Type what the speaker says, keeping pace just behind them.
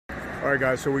Alright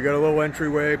guys, so we got a little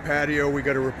entryway patio we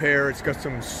got to repair. It's got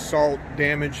some salt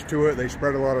damage to it. They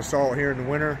spread a lot of salt here in the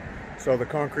winter, so the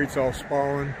concrete's all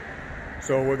spalling.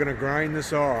 So we're going to grind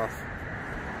this off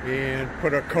and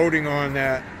put a coating on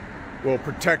that will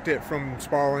protect it from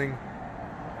spalling.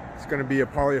 It's going to be a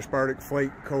polyaspartic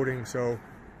flake coating, so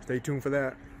stay tuned for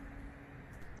that.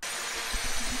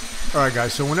 Alright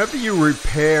guys, so whenever you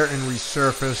repair and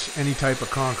resurface any type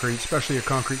of concrete, especially a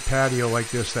concrete patio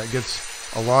like this that gets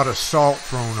a lot of salt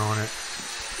thrown on it,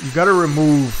 you got to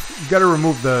remove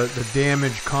the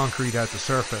damaged concrete at the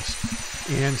surface.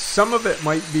 And some of it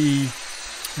might be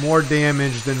more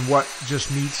damaged than what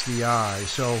just meets the eye.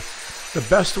 So the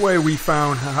best way we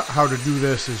found how to do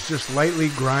this is just lightly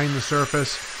grind the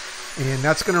surface, and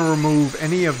that's going to remove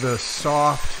any of the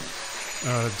soft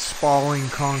spalling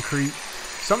concrete.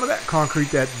 Some of that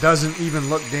concrete that doesn't even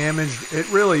look damaged,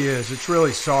 it really is. It's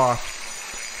really soft.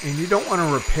 And you don't want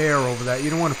to repair over that. You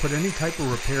don't want to put any type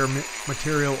of repair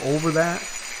material over that,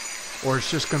 or it's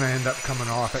just going to end up coming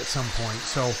off at some point.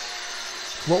 So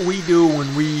what we do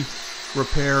when we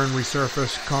repair and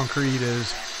resurface concrete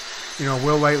is,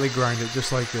 we'll lightly grind it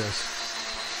just like this.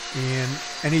 And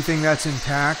anything that's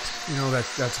intact,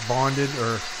 that's bonded,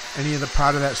 or any of the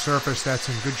part of that surface that's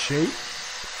in good shape,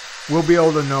 we'll be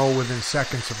able to know within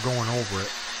seconds of going over it.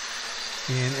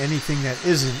 And anything that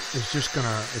isn't is just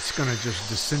gonna just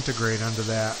disintegrate under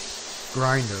that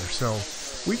grinder. So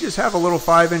we just have a little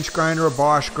 5-inch grinder, a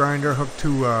Bosch grinder hooked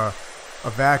to a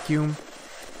vacuum,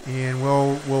 and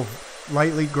we'll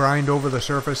lightly grind over the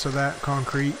surface of that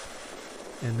concrete,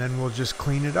 and then we'll just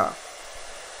clean it up,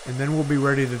 and then we'll be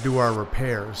ready to do our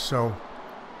repairs. So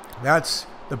that's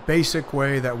the basic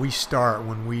way that we start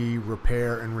when we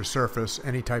repair and resurface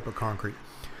any type of concrete.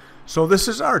 So this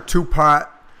is our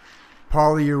 2-pot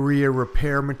polyurea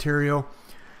repair material.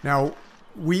 Now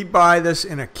we buy this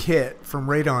in a kit from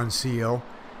Radon Seal,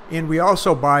 and we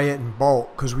also buy it in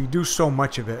bulk because we do so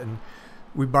much of it, and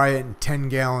we buy it in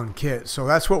 10-gallon kits. So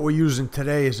that's what we're using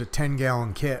today, is a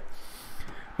 10-gallon kit.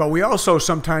 But we also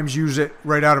sometimes use it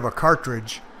right out of a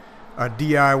cartridge, a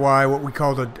DIY, what we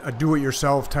call a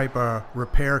do-it-yourself type of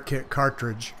repair kit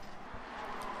cartridge.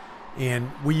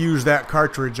 And we use that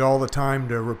cartridge all the time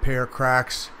to repair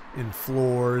cracks in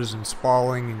floors and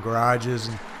spalling in garages.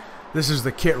 And this is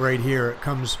the kit right here. It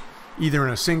comes either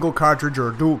in a single cartridge or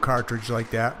a dual cartridge like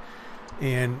that,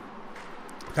 and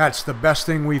that's the best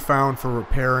thing we found for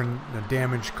repairing the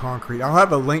damaged concrete. I'll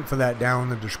have a link for that down in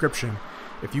the description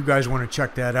if you guys want to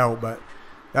check that out, but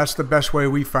that's the best way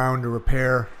we found to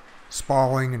repair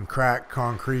spalling and cracked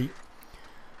concrete.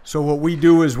 So what we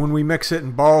do is, when we mix it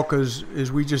in bulk,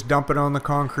 is we just dump it on the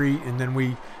concrete, and then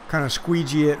we kind of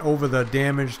squeegee it over the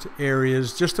damaged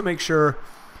areas just to make sure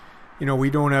we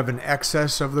don't have an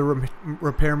excess of the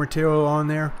repair material on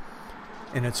there,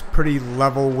 and it's pretty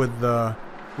level with the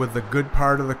good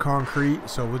part of the concrete.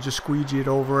 So we'll just squeegee it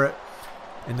over it,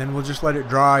 and then we'll just let it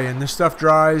dry. And this stuff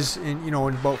dries in in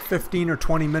about 15 or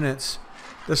 20 minutes.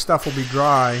 This stuff will be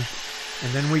dry,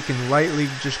 and then we can lightly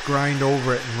just grind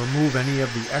over it and remove any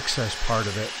of the excess part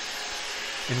of it.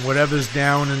 And whatever's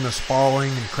down in the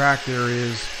spalling and cracked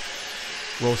areas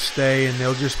will stay, and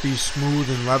they'll just be smooth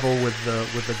and level with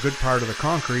the good part of the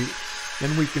concrete.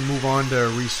 Then we can move on to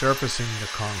resurfacing the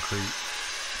concrete.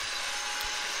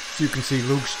 So you can see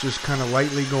Luke's just kind of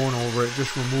lightly going over it,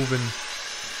 just removing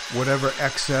whatever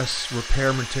excess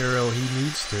repair material he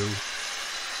needs to.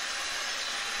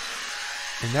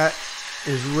 And that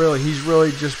is he's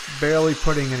really just barely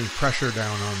putting any pressure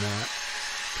down on that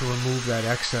to remove that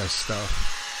excess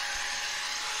stuff.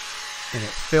 And it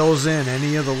fills in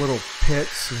any of the little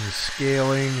pits and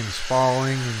scaling and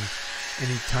spalling and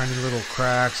any tiny little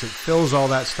cracks. It fills all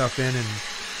that stuff in and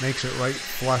makes it right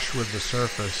flush with the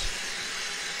surface.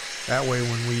 That way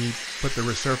when we put the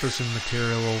resurfacing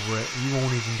material over it, you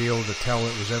won't even be able to tell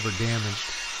it was ever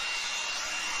damaged.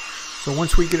 So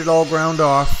once we get it all ground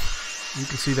off, you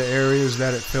can see the areas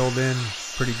that it filled in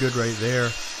pretty good right there.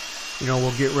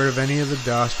 We'll get rid of any of the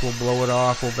dust, we'll blow it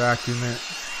off, we'll vacuum it.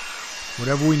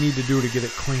 Whatever we need to do to get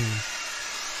it clean.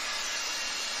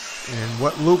 And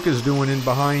what Luke is doing in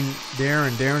behind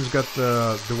Darren's got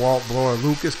the DeWalt blower.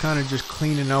 Luke is kind of just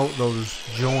cleaning out those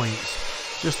joints,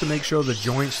 just to make sure the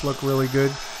joints look really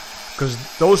good, because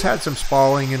those had some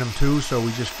spalling in them too, so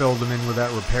we just filled them in with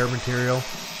that repair material.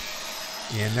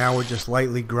 And now we're just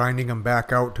lightly grinding them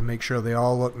back out to make sure they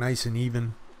all look nice and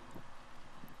even.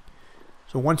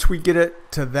 So once we get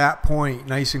it to that point,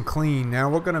 nice and clean, now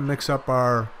we're going to mix up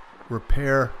our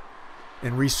repair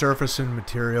and resurfacing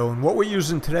material. And what we're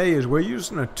using today is we're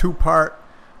using a 2-part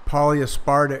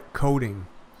polyaspartic coating.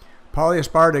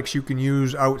 Polyaspartics you can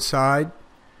use outside.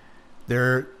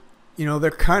 They're you know,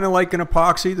 they're kind of like an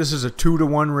epoxy. This is a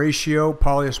 2-to-1 ratio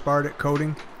polyaspartic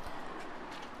coating.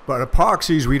 But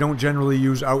epoxies we don't generally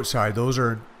use outside. Those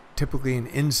are typically an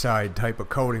inside type of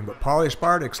coating. But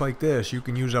polyaspartics like this you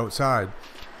can use outside.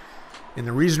 And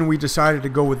the reason we decided to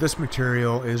go with this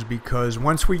material is because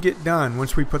once we get done,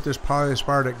 once we put this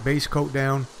polyaspartic base coat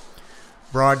down,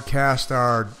 broadcast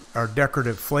our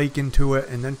decorative flake into it,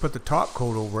 and then put the top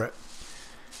coat over it,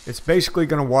 it's basically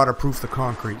going to waterproof the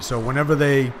concrete. So whenever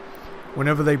they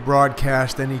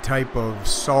broadcast any type of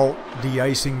salt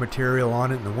de-icing material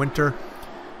on it in the winter,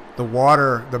 the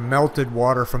water, the melted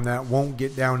water from that won't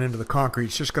get down into the concrete.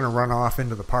 It's just going to run off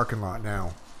into the parking lot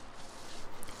now.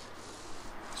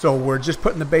 So we're just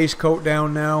putting the base coat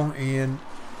down now, and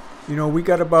you know, we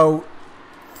got about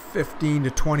 15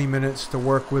 to 20 minutes to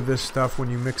work with this stuff when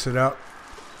you mix it up.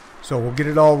 So we'll get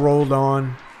it all rolled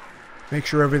on, make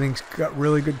sure everything's got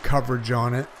really good coverage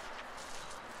on it,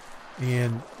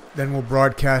 and then we'll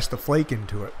broadcast the flake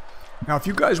into it. Now if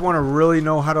you guys want to really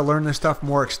know how to learn this stuff,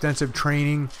 more extensive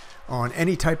training on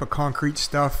any type of concrete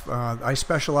stuff, I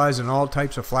specialize in all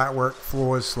types of flat work,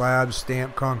 floors, slabs,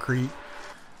 stamped concrete,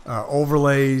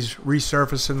 overlays,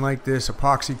 resurfacing like this,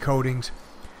 epoxy coatings.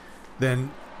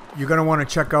 Then you're going to want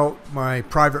to check out my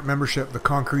private membership, the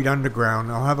Concrete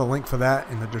Underground. I'll have a link for that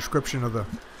in the description of the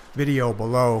video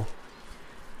below.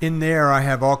 In there I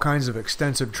have all kinds of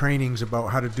extensive trainings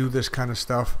about how to do this kind of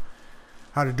stuff,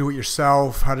 how to do it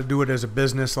yourself, how to do it as a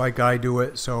business like I do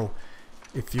it. So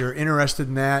if you're interested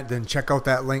in that, then check out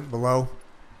that link below.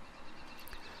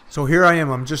 So here I am,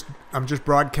 I'm just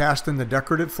broadcasting the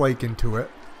decorative flake into it.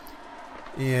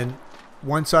 And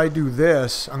once I do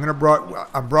this, I'm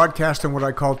broadcasting what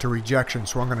I call to rejection.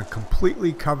 So I'm going to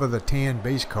completely cover the tan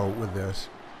base coat with this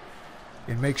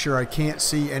and make sure I can't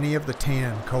see any of the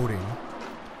tan coating.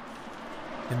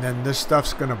 And then this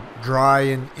stuff's going to dry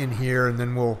in here, and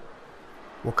then we'll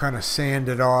kind of sand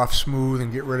it off smooth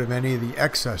and get rid of any of the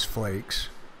excess flakes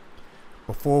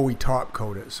before we top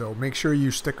coat it. So make sure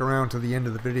you stick around to the end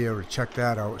of the video to check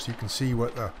that out so you can see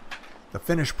what the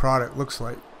finished product looks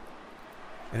like.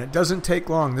 And it doesn't take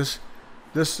long. This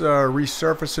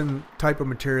resurfacing type of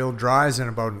material dries in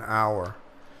about an hour,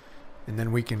 and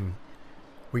then we can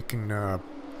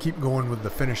keep going with the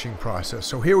finishing process.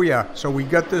 So here we are. So we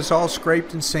got this all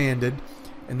scraped and sanded,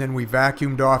 and then we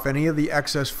vacuumed off any of the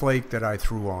excess flake that I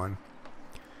threw on.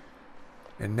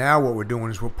 And now what we're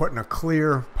doing is we're putting a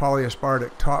clear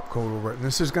polyaspartic top coat over it, and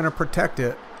this is going to protect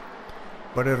it,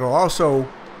 but it'll also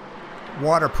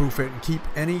waterproof it and keep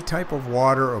any type of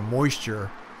water or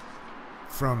moisture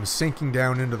from sinking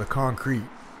down into the concrete.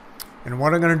 And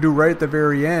what I'm going to do right at the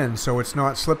very end, so it's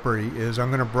not slippery, is I'm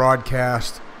going to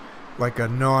broadcast like a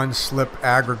non-slip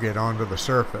aggregate onto the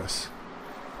surface.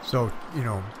 So, you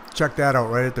know, check that out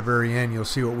right at the very end. You'll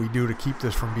see what we do to keep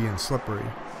this from being slippery.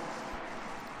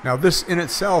 Now this in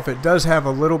itself, it does have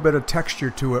a little bit of texture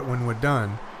to it when we're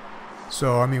done.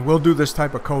 So, I mean, we'll do this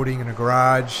type of coating in a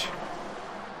garage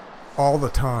all the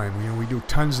time. You know, we do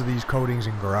tons of these coatings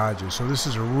in garages, so this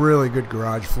is a really good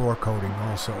garage floor coating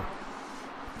also.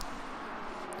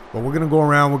 But we're gonna go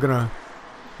around, we're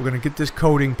gonna get this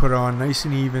coating put on nice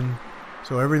and even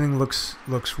so everything looks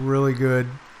really good,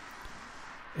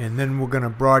 and then we're gonna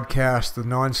broadcast the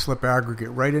non-slip aggregate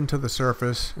right into the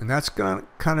surface, and that's gonna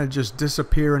kind of just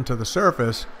disappear into the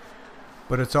surface,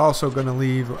 but it's also gonna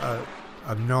leave a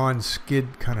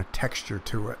non-skid kind of texture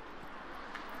to it.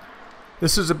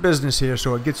 This is a business here,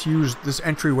 so it gets used, this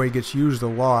entryway gets used a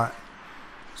lot.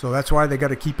 So that's why they got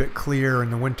to keep it clear in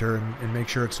the winter and make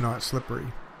sure it's not slippery.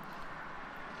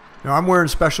 Now I'm wearing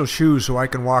special shoes so I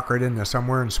can walk right in this. I'm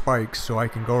wearing spikes so I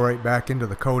can go right back into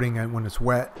the coating when it's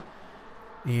wet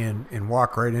and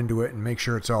walk right into it and make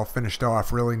sure it's all finished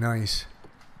off really nice.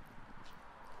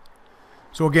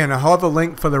 So again, I'll have a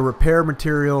link for the repair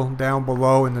material down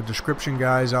below in the description,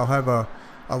 guys. I'll have a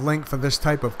link for this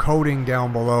type of coating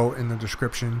down below in the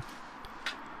description,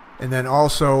 and then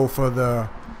also for the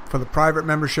private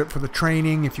membership, for the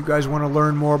training. If you guys want to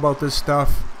learn more about this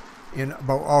stuff and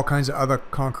about all kinds of other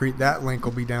concrete, that link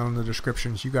will be down in the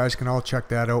description, so you guys can all check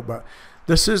that out. But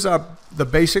this is the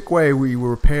basic way we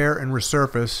repair and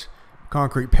resurface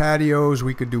concrete patios.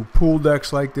 We could do pool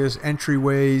decks like this,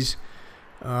 entryways.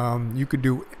 You could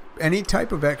do any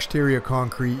type of exterior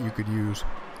concrete you could use.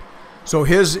 So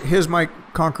here's my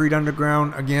Concrete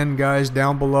Underground again, guys,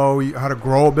 down below. How to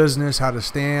grow a business, how to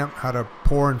stamp, how to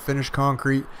pour and finish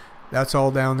concrete. That's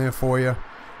all down there for you.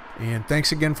 And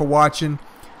thanks again for watching.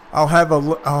 I'll have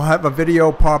a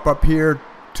video pop up here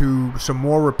to some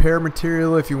more repair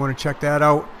material if you want to check that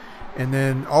out. And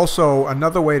then also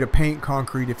another way to paint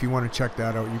concrete if you want to check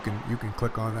that out. You can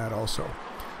click on that also.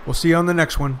 We'll see you on the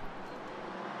next one.